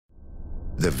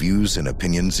The views and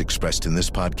opinions expressed in this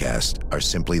podcast are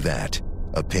simply that,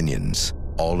 opinions.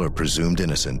 All are presumed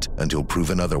innocent until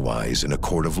proven otherwise in a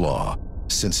court of law.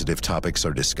 Sensitive topics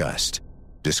are discussed.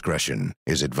 Discretion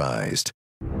is advised.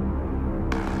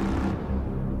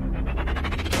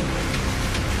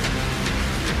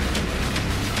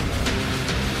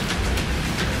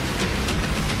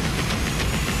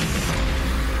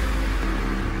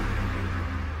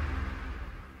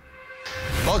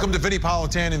 Welcome to Vinnie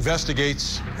Politan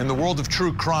Investigates. In the world of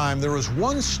true crime, there is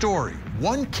one story,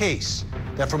 one case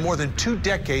that for more than 2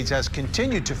 decades has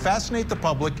continued to fascinate the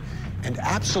public and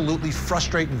absolutely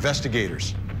frustrate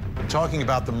investigators. I'm talking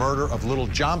about the murder of little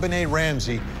JonBenét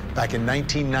Ramsey back in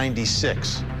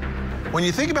 1996. When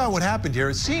you think about what happened here,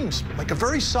 it seems like a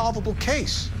very solvable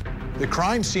case. The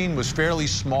crime scene was fairly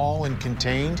small and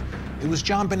contained. It was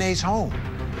JonBenét's home.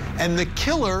 And the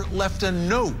killer left a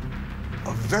note,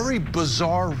 a very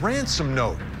bizarre ransom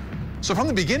note. So from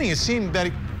the beginning, it seemed that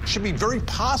it should be very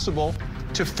possible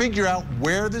to figure out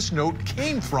where this note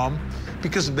came from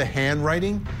because of the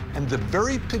handwriting and the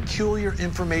very peculiar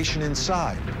information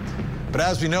inside. But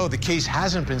as we know, the case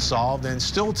hasn't been solved, and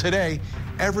still today,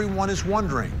 everyone is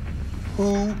wondering,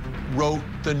 who wrote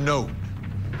the note?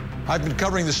 I've been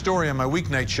covering the story on my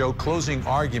weeknight show, Closing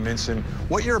Arguments, and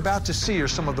what you're about to see are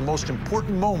some of the most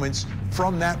important moments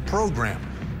from that program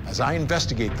as I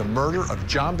investigate the murder of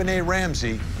JonBenét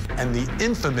Ramsey and the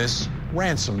infamous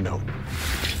ransom note.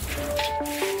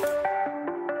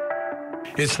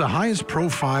 It's the highest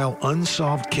profile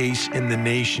unsolved case in the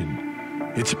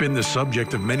nation. It's been the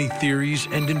subject of many theories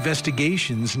and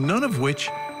investigations, none of which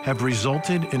have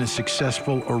resulted in a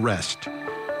successful arrest.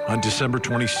 On December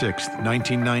 26,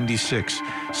 1996,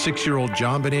 6-year-old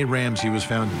JonBenét Ramsey was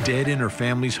found dead in her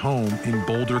family's home in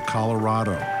Boulder,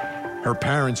 Colorado. Her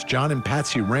parents, John and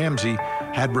Patsy Ramsey,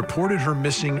 had reported her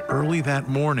missing early that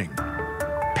morning.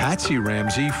 Patsy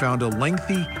Ramsey found a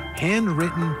lengthy,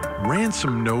 handwritten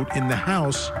ransom note in the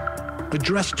house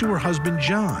addressed to her husband,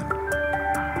 John.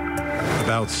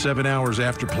 About 7 hours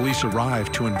after police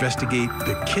arrived to investigate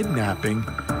the kidnapping,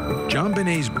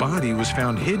 JonBenét's body was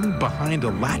found hidden behind a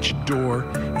latched door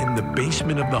in the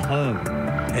basement of the home.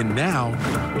 And now,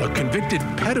 a convicted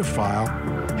pedophile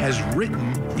has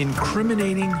written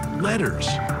incriminating letters.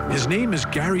 His name is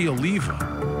Gary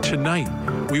Oliva. Tonight,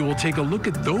 we will take a look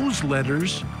at those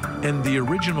letters and the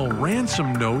original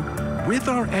ransom note with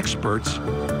our experts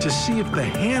to see if the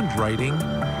handwriting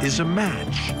is a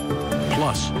match.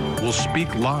 Plus, we'll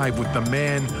speak live with the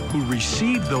man who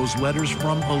received those letters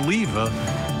from Oliva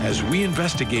as we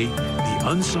investigate the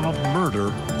unsolved murder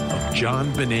of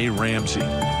JonBenét Ramsey.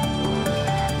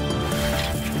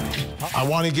 I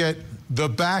want to get the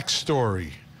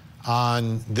backstory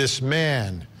on this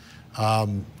man,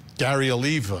 Gary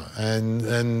Oliva,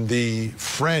 and the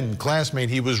friend, classmate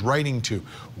he was writing to.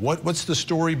 What's the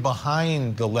story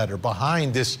behind the letter,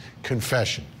 behind this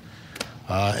confession?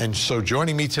 And so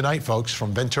joining me tonight, folks,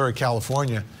 from Ventura,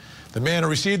 California, the man who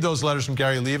received those letters from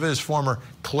Gary Oliva, his former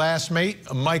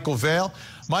classmate, Michael Vail.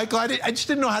 Michael, I just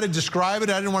didn't know how to describe it.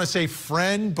 I didn't want to say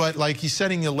friend, but like he's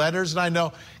sending you letters, and I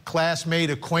know classmate,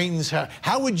 acquaintance.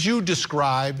 How would you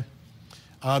describe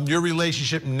your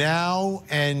relationship now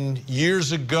and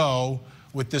years ago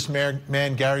with this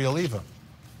man, Gary Oliva?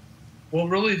 Well,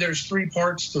 really, there's 3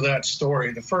 parts to that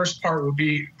story. The first part would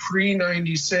be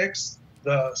pre-96.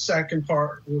 The second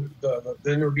part, then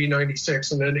there would be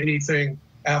 96, and then anything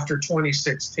after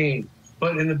 2016.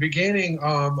 But in the beginning,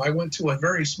 I went to a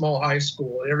very small high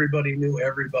school, and everybody knew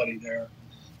everybody there.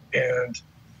 And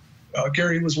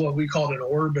Gary was what we called an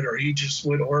orbiter. He just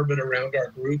would orbit around our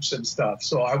groups and stuff.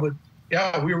 So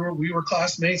we were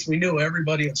classmates. We knew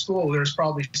everybody at school. There's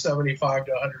probably 75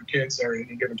 to 100 kids there at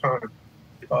any given time.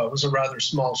 It was a rather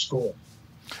small school.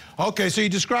 Okay, so you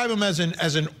describe him as an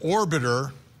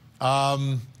orbiter.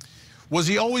 Was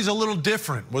he always a little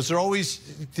different? Was there always,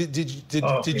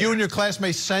 did you and your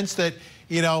classmates sense that,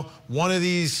 you know, one of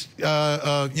these,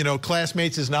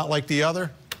 classmates is not like the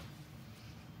other?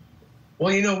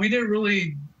 Well, you know,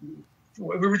 we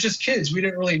were just kids. We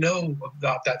didn't really know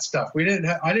about that stuff. I didn't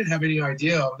have any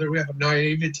idea. We have a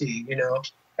naivety, you know,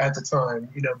 at the time,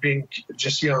 you know, being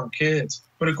just young kids.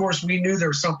 But of course, we knew there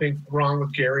was something wrong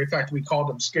with Gary. In fact, we called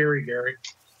him Scary Gary.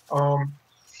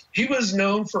 He was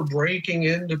known for breaking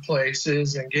into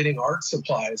places and getting art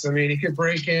supplies. I mean, he could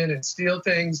break in and steal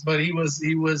things, but he was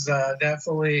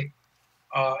definitely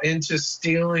into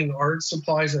stealing art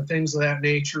supplies and things of that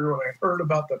nature. When I heard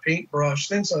about the paintbrush,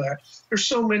 things like that. There's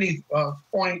so many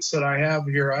points that I have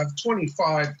here. I have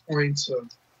 25 points of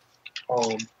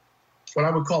what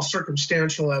I would call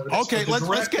circumstantial evidence. Okay,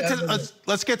 let's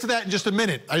get to that in just a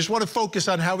minute. I just want to focus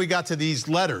on how we got to these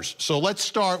letters. So let's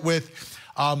start with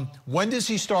when does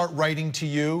he start writing to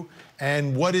you,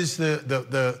 and what is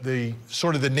the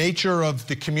sort of the nature of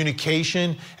the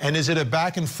communication, and is it a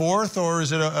back and forth, or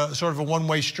is it a sort of a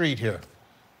one-way street here?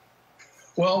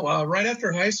 Well, right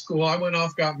after high school, I went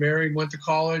off, got married, went to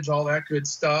college, all that good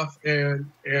stuff, and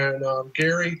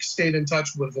Gary stayed in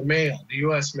touch with the mail, the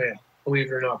U.S. mail. Believe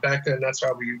it or not, back then that's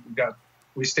how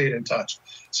we stayed in touch.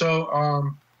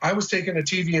 So I was taking a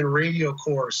TV and radio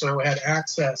course, and I had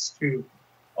access to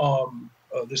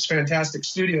this fantastic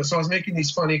studio. So I was making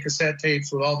these funny cassette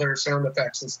tapes with all their sound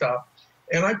effects and stuff.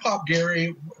 And I popped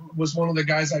Gary, was one of the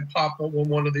guys I popped on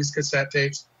one of these cassette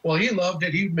tapes. Well, he loved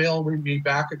it. He mailed me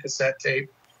back a cassette tape.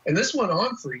 And this went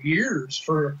on for years,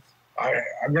 for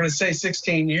I'm going to say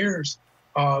 16 years,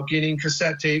 getting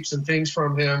cassette tapes and things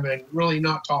from him and really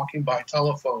not talking by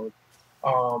telephone,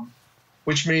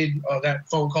 which made that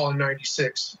phone call in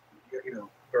 '96,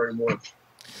 very more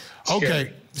scary.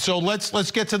 Okay, so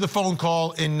let's get to the phone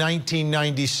call in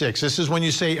 1996. This is when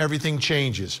you say everything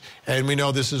changes, and we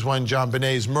know this is when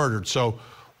JonBenét is murdered. So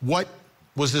what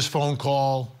was this phone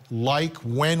call like?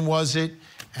 When was it,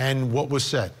 and what was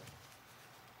said?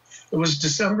 It was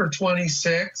December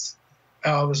 26th.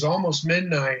 It was almost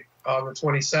midnight on the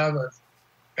 27th.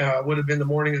 Would have been the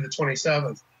morning of the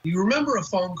 27th. You remember a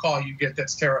phone call you get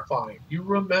that's terrifying. You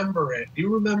remember it.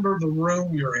 You remember the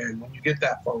room you're in when you get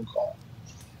that phone call.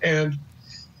 And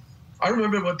I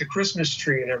remember about the Christmas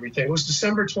tree and everything. It was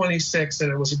December 26th,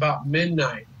 and it was about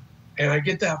midnight. And I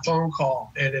get that phone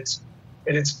call, and it's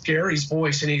Gary's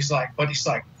voice, and he's like,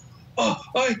 oh,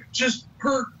 I just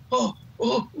heard, oh,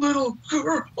 little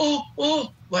girl,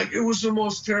 oh. Like, it was the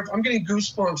most terrifying. I'm getting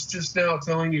goosebumps just now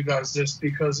telling you guys this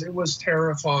because it was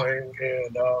terrifying.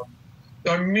 And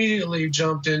I immediately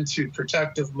jumped into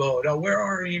protective mode. Oh, where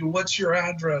are you? What's your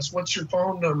address? What's your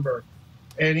phone number?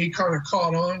 And he kind of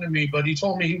caught on to me, but he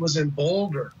told me he was in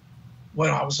Boulder. When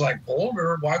I was like,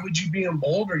 Boulder? Why would you be in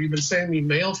Boulder? You've been sending me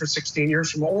mail for 16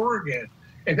 years from Oregon.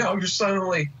 And now you're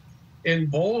suddenly in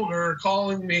Boulder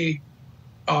calling me.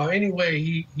 Anyway,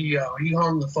 he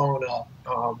hung the phone up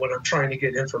when I'm trying to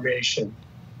get information.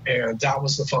 And that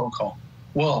was the phone call.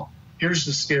 Well, here's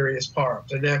the scariest part.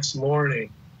 The next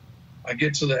morning, I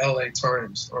get to the LA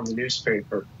Times on the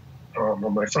newspaper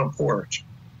on my front porch.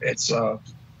 It's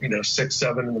 6,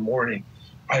 7 in the morning.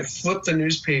 I flip the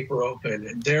newspaper open,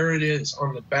 and there it is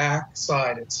on the back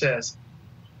side. It says,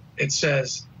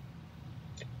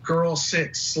 girl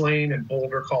 6 slain in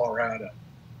Boulder, Colorado.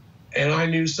 And I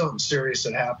knew something serious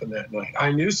had happened that night.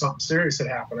 I knew something serious had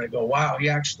happened. I go, wow, he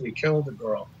actually killed a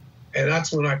girl. And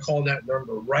that's when I called that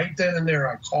number. Right then and there,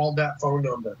 I called that phone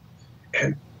number.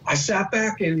 And I sat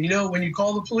back, and, when you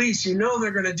call the police, they're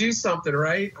going to do something,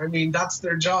 right? I mean, that's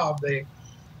their job.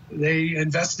 They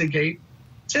investigate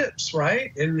tips,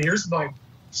 right? And here's my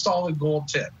solid gold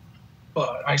tip.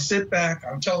 But I sit back,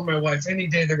 I'm telling my wife, any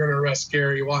day they're going to arrest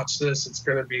Gary, watch this, it's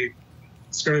going to be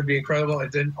incredible.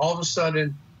 And then all of a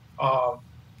sudden,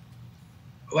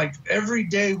 like every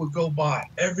day would go by,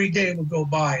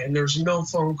 and there's no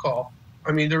phone call.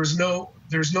 I mean, the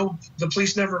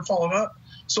police never followed up.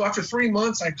 So after 3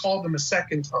 months, I called them a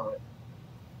second time.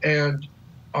 And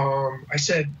I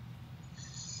said,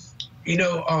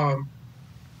 look,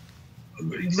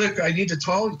 I need to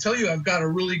tell you, I've got a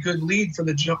really good lead for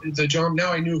the John.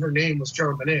 Now I knew her name was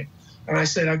JonBenét, and I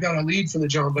said, I've got a lead for the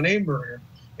JonBenét murder.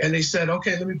 And they said,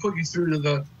 okay, let me put you through to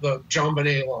the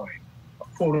JonBenét line,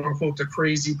 quote unquote, the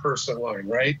crazy person line,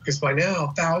 right? Because by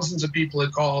now, thousands of people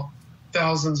had called,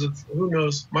 who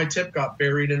knows? My tip got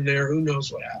buried in there. Who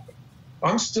knows what happened?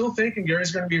 I'm still thinking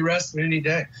Gary's going to be arrested any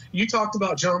day. You talked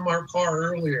about John Mark Carr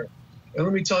earlier. And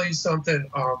let me tell you something.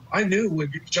 I knew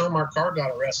when John Mark Carr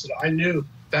got arrested, I knew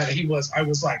that I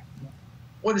was like,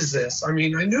 what is this? I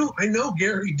mean, I know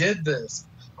Gary did this.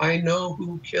 I know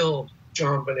who killed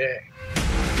JonBenét.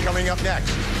 Coming up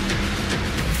next.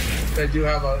 I do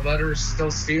have a letter still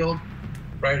sealed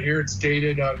right here. It's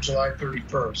dated July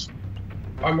 31st.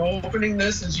 I'm opening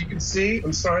this, as you can see.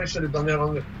 I'm sorry, I should have done that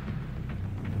on the...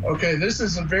 Okay, this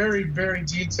is a very, very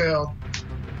detailed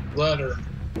letter.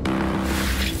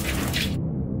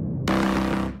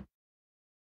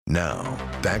 Now,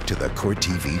 back to the Court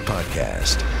TV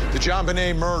podcast. The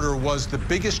JonBenét murder was the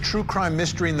biggest true crime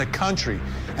mystery in the country,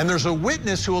 and there's a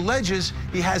witness who alleges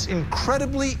he has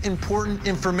incredibly important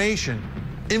information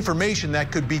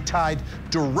that could be tied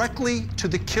directly to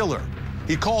the killer.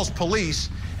 He calls police,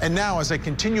 and now as I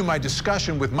continue my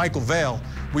discussion with Michael Vail,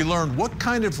 we learn what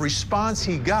kind of response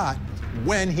he got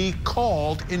when he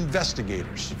called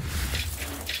investigators.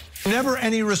 Never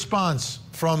any response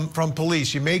from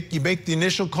police. You make the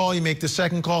initial call, you make the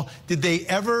second call. Did they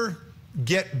ever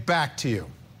get back to you?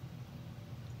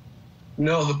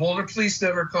 No, the Boulder police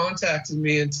never contacted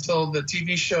me until the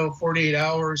TV show 48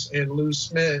 Hours and Lou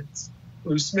Smith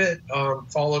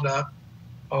followed up.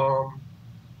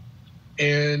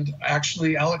 And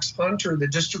actually, Alex Hunter, the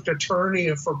district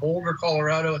attorney for Boulder,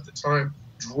 Colorado at the time,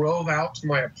 drove out to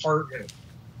my apartment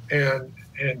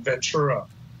in Ventura.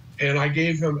 And I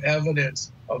gave him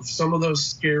evidence of some of those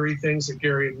scary things that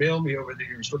Gary had mailed me over the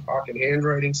years. We're talking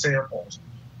handwriting samples.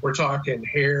 We're talking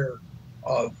hair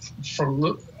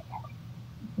from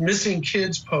missing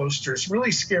kids posters,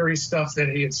 really scary stuff that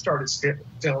he had started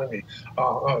sending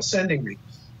me.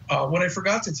 What I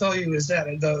forgot to tell you is that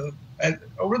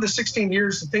over the 16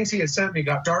 years, the things he had sent me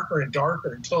got darker and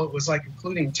darker until it was like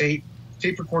including tape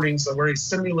recordings where he's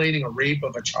simulating a rape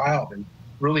of a child and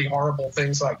really horrible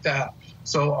things like that.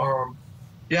 So,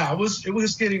 yeah, it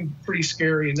was getting pretty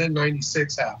scary. And then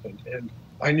 96 happened, and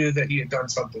I knew that he had done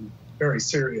something very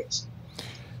serious.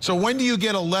 So when do you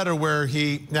get a letter where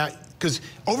because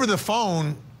over the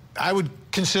phone, I would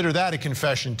consider that a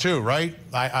confession too, right?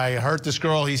 I hurt this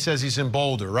girl, he says he's in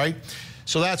Boulder, right?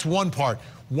 So that's one part.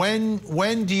 When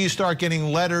do you start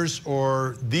getting letters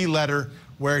or the letter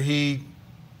where he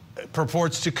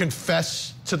purports to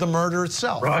confess to the murder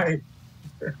itself? Right.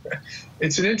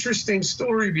 It's an interesting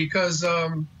story because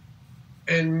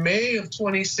in May of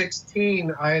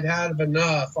 2016, I had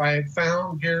enough. I had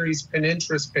found Gary's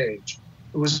Pinterest page.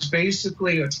 It was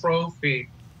basically a trophy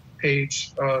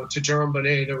page to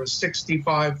JonBenét. There was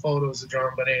 65 photos of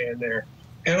JonBenét in there,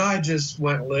 and I just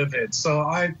went livid. So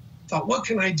I thought, what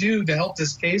can I do to help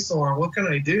this case along? What can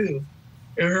I do?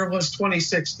 And here it was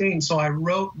 2016. So I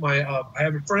wrote I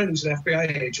have a friend who's an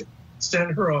FBI agent,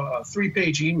 sent her a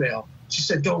 3-page email. She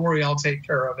said, don't worry, I'll take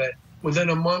care of it.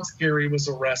 Within a month, Gary was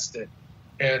arrested,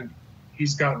 and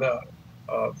he's got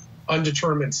a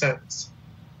undetermined sentence.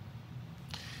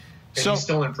 And he's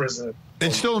still in prison.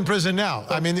 It's still in prison now.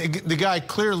 I mean, the guy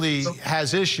clearly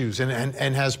has issues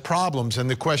and has problems. And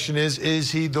the question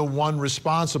is he the one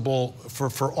responsible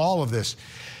for all of this?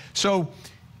 So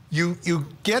you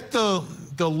get the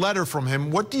letter from him.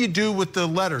 What do you do with the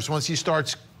letters once he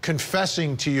starts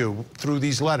confessing to you through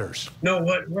these letters? No,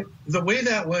 the way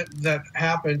that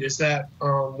happened is that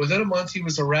within a month he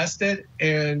was arrested,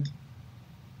 and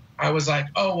I was like,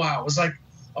 oh, wow. It was like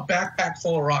a backpack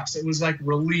full of rocks. It was like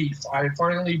relief. I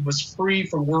finally was free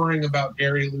from worrying about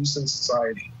Gary losing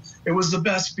society. It was the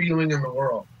best feeling in the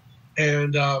world.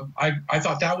 And I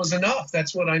thought that was enough.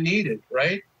 That's what I needed,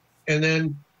 right? And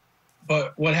then,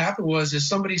 but what happened was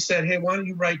somebody said, hey, why don't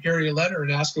you write Gary a letter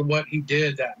and ask him what he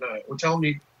did that night? Or tell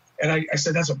me. And I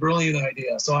said, that's a brilliant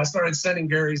idea. So I started sending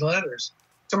Gary's letters.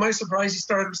 To my surprise, he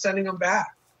started sending them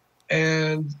back.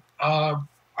 And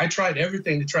I tried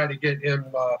everything to try to get him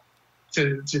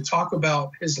to talk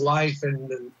about his life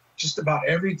and just about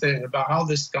everything, about how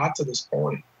this got to this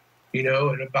point,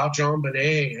 and about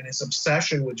JonBenét and his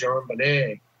obsession with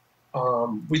JonBenét.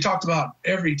 We talked about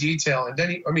every detail. And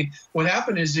then, what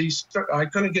happened is I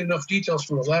couldn't get enough details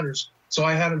from the letters, so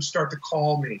I had him start to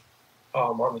call me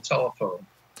on the telephone.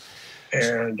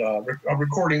 And I'm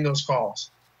recording those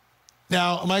calls.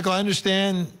 Now, Michael, I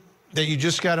understand that you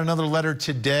just got another letter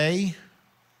today.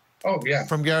 Oh, yeah.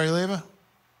 From Gary Oliva?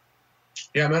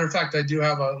 Yeah, matter of fact, I do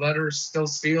have a letter still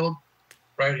sealed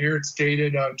right here. It's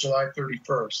dated July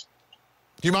 31st.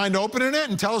 Do you mind opening it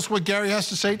and tell us what Gary has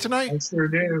to say tonight? I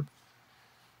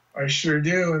sure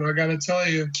do. And I got to tell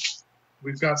you,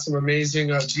 we've got some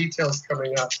amazing details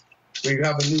coming up. We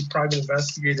have a new private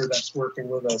investigator that's working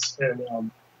with us,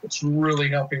 and it's really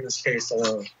helping this case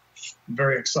along. I'm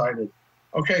very excited.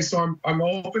 Okay, so I'm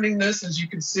opening this, as you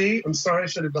can see. I'm sorry, I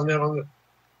should have done that on the...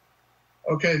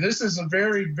 Okay, this is a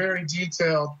very, very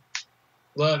detailed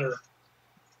letter.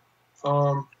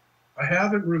 I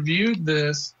haven't reviewed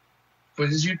this, but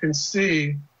as you can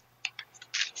see,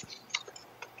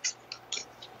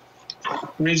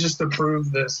 let me just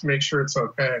approve this, make sure it's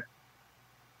okay.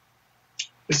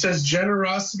 It says,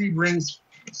 generosity brings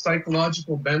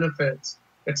psychological benefits.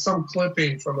 It's some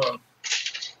clipping from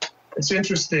it's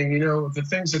interesting, the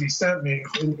things that he sent me.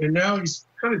 And now he's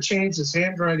kind of changed his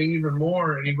handwriting even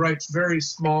more, and he writes very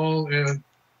small. And,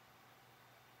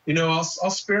 I'll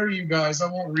spare you guys.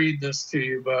 I won't read this to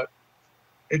you, but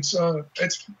it's been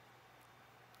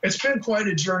quite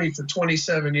a journey for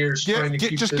 27 years trying to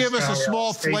keep just this give us guy a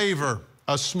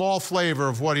small flavor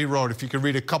of what he wrote, if you could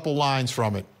read a couple lines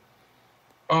from it.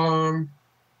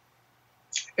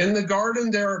 In the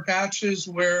garden, there are patches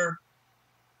where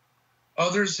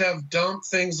others have dumped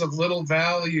things of little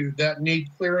value that need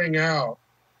clearing out.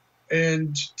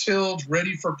 and tilled,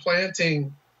 ready for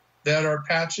planting, that are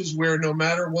patches where no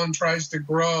matter one tries to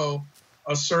grow,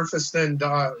 a surface then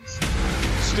dies.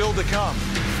 Still to come.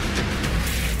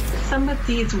 Some of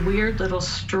these weird little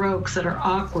strokes that are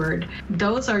awkward,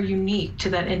 those are unique to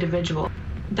that individual.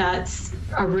 That's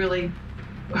a really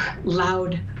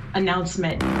loud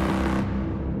announcement.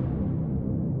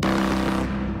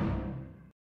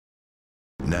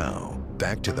 Now,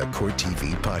 back to the Court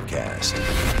TV podcast.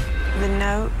 The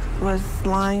note was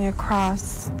lying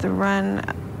across the run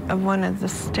of one of the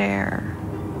stair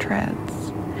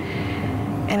treads,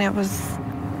 and it was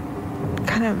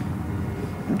kind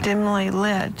of dimly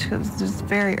lit because it was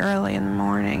very early in the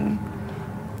morning.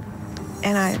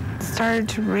 And I started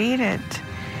to read it,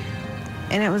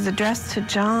 and it was addressed to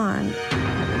John.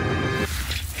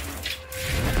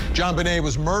 JonBenét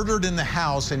was murdered in the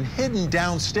house and hidden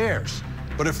downstairs.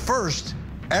 But at first,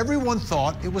 everyone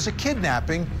thought it was a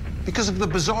kidnapping because of the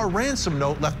bizarre ransom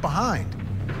note left behind.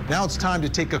 Now it's time to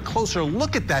take a closer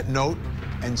look at that note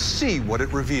and see what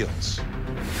it reveals.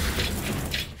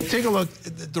 Take a look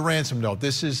at the ransom note.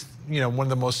 This is, one of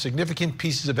the most significant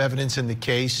pieces of evidence in the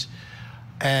case,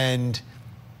 and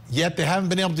yet they haven't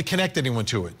been able to connect anyone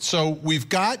to it. So we've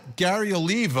got Gary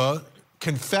Oliva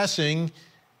confessing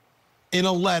in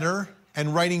a letter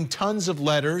and writing tons of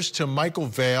letters to Michael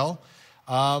Vail.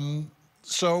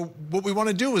 So what we want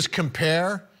to do is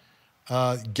compare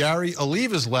Gary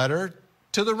Oliva's letter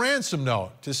to the ransom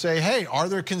note to say, hey, are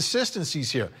there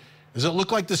consistencies here? Does it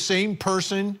look like the same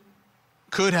person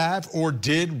could have or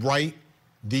did write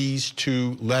these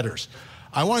two letters?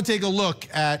 I want to take a look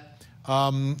at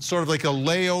sort of like a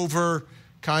layover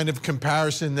kind of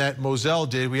comparison that Mozelle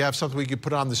did. We have something we could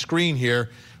put on the screen here,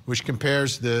 which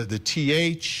compares the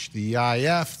TH, the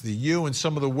IF, the U, and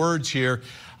some of the words here.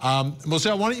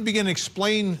 Mozelle, why don't you begin to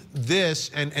explain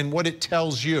this and what it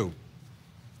tells you?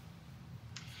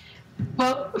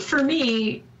 Well, for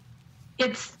me,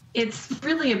 it's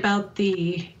really about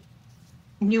the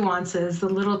nuances, the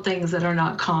little things that are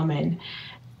not common.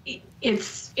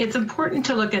 It's important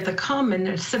to look at the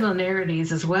common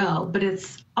similarities as well, but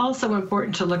it's also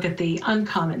important to look at the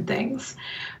uncommon things.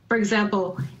 For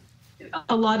example,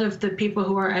 a lot of the people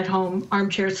who are at home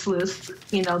armchair sleuths,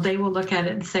 they will look at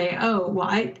it and say, oh, well,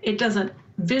 it doesn't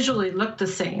visually look the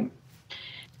same.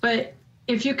 But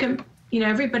if you can,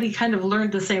 everybody kind of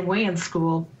learned the same way in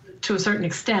school to a certain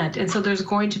extent, and so there's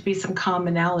going to be some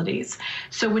commonalities.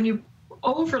 So when you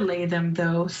overlay them,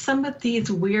 though, some of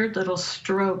these weird little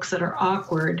strokes that are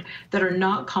awkward, that are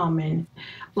not common,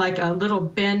 like a little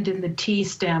bend in the T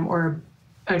stem or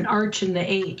an arch in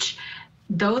the H,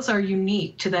 those are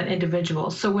unique to that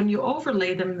individual. So when you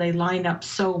overlay them, they line up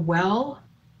so well.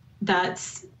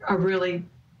 That's a really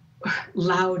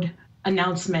loud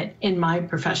announcement in my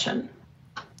profession.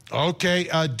 Okay,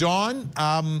 Dawn,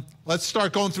 let's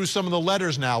start going through some of the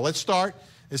letters now. Let's start.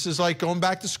 This is like going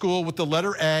back to school with the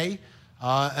letter A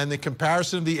and the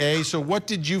comparison of the A. So what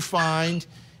did you find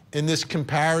in this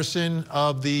comparison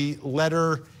of the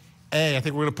letter A? I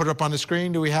think we're going to put it up on the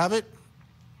screen. Do we have it?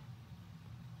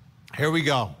 Here we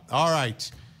go. All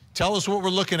right. Tell us what we're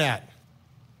looking at.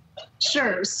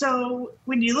 Sure. So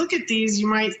when you look at these, you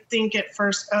might think at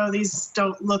first, oh, these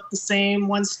don't look the same.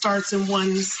 One starts and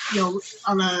one's,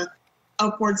 on a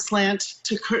upward slant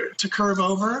to curve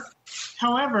over.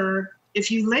 However,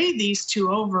 if you lay these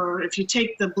two over, if you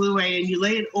take the blue A and you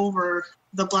lay it over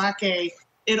the black A,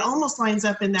 it almost lines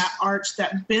up in that arch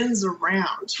that bends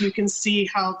around. You can see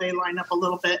how they line up a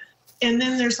little bit. And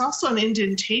then there's also an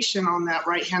indentation on that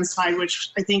right-hand side,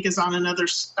 which I think is on another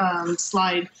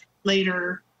slide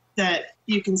later, that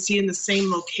you can see in the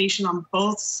same location on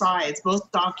both sides,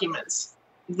 both documents.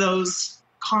 Those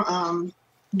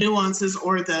nuances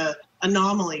or the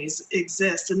anomalies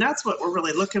exist. And that's what we're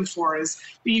really looking for is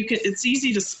it's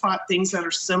easy to spot things that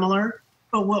are similar,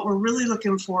 but what we're really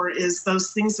looking for is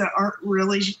those things that aren't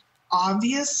really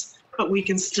obvious, but we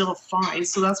can still find.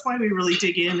 So that's why we really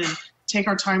dig in and take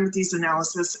our time with these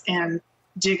analysis and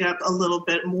dig up a little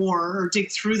bit more or dig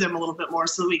through them a little bit more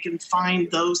so that we can find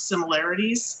those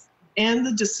similarities and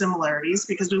the dissimilarities,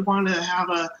 because we want to have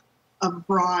a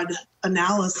broad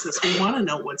analysis. We want to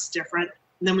know what's different.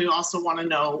 And then we also want to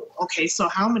know, okay, so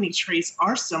how many traits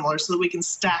are similar so that we can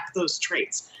stack those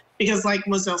traits? Because like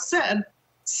Mozelle said,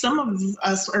 some of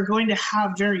us are going to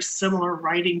have very similar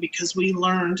writing because we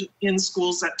learned in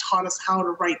schools that taught us how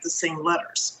to write the same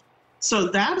letters. So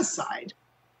that aside,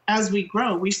 as we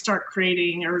grow, we start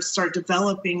creating or start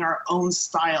developing our own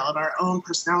style, and our own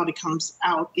personality comes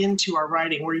out into our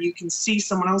writing, where you can see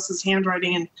someone else's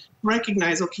handwriting and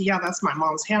recognize, okay, yeah, that's my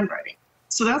mom's handwriting.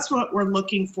 So that's what we're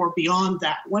looking for beyond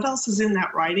that. What else is in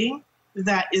that writing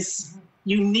that is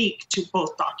unique to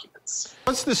both documents.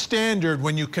 What's the standard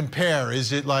when you compare?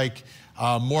 Is it like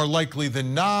more likely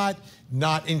than not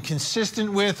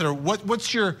inconsistent with, or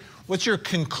what's your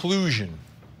conclusion?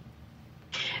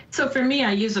 So for me,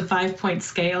 I use a 5-point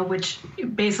scale, which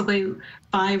basically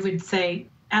 5 would say,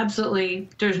 absolutely,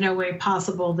 there's no way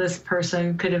possible this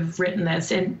person could have written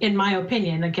this, in my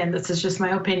opinion. Again, this is just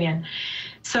my opinion.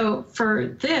 So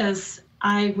for this,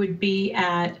 I would be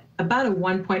at about a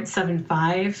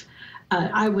 1.75.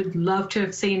 I would love to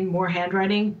have seen more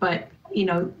handwriting, but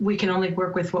we can only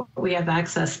work with what we have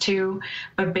access to.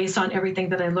 But based on everything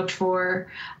that I looked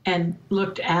for and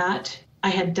looked at, I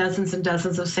had dozens and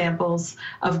dozens of samples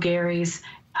of Gary's.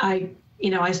 I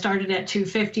started at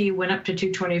 250, went up to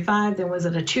 225, then was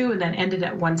at a 2, and then ended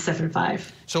at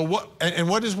 175. So what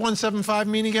does 175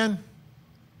 mean again?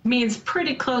 Means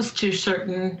pretty close to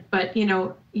certain, but you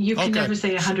can never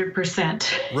say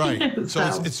 100%. Right.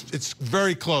 So it's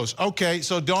very close. Okay.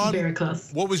 So Dawn, very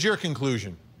close. What was your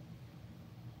conclusion?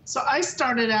 So I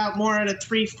started out more at a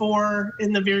 3-4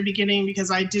 in the very beginning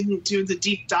because I didn't do the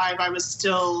deep dive. I was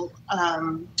still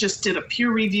just did a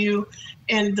peer review.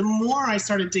 And the more I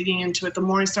started digging into it, the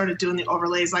more I started doing the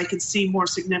overlays, I could see more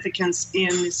significance in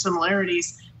the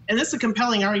similarities. And it's a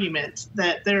compelling argument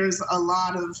that there's a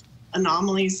lot of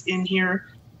anomalies in here.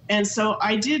 And so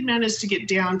I did manage to get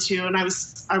down to, and I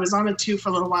was on a 2 for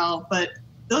a little while, but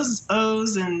those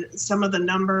O's and some of the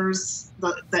numbers,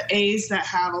 the A's that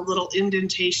have a little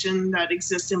indentation that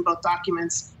exists in both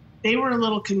documents, they were a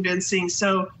little convincing.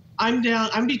 So I'm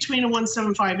between a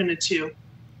 175 and a 2.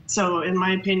 So in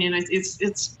my opinion,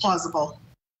 it's plausible.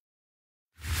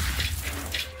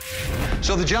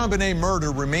 So the JonBenét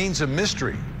murder remains a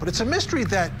mystery, but it's a mystery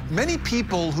that many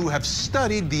people who have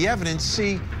studied the evidence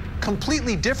see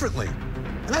completely differently.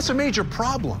 And that's a major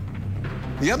problem.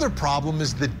 The other problem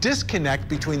is the disconnect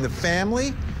between the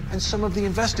family and some of the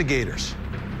investigators.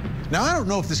 Now, I don't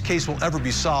know if this case will ever be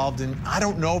solved, and I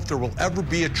don't know if there will ever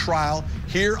be a trial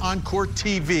here on Court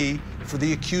TV for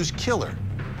the accused killer.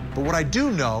 But what I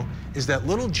do know is that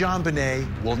little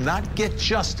JonBenét will not get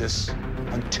justice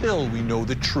until we know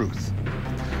the truth.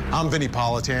 I'm Vinnie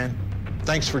Politan.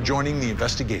 Thanks for joining the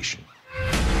investigation.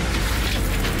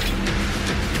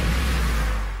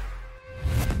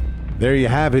 There you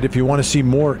have it. If you want to see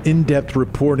more in-depth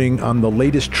reporting on the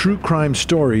latest true crime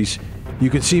stories, you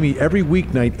can see me every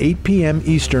weeknight, 8 p.m.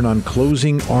 Eastern on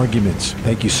Closing Arguments.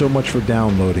 Thank you so much for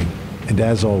downloading. And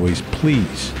as always,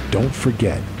 please don't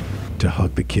forget to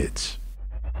hug the kids.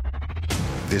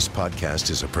 This podcast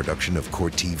is a production of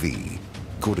Court TV.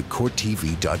 Go to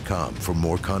CourtTV.com for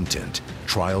more content,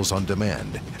 trials on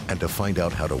demand, and to find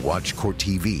out how to watch Court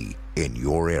TV in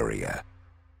your area.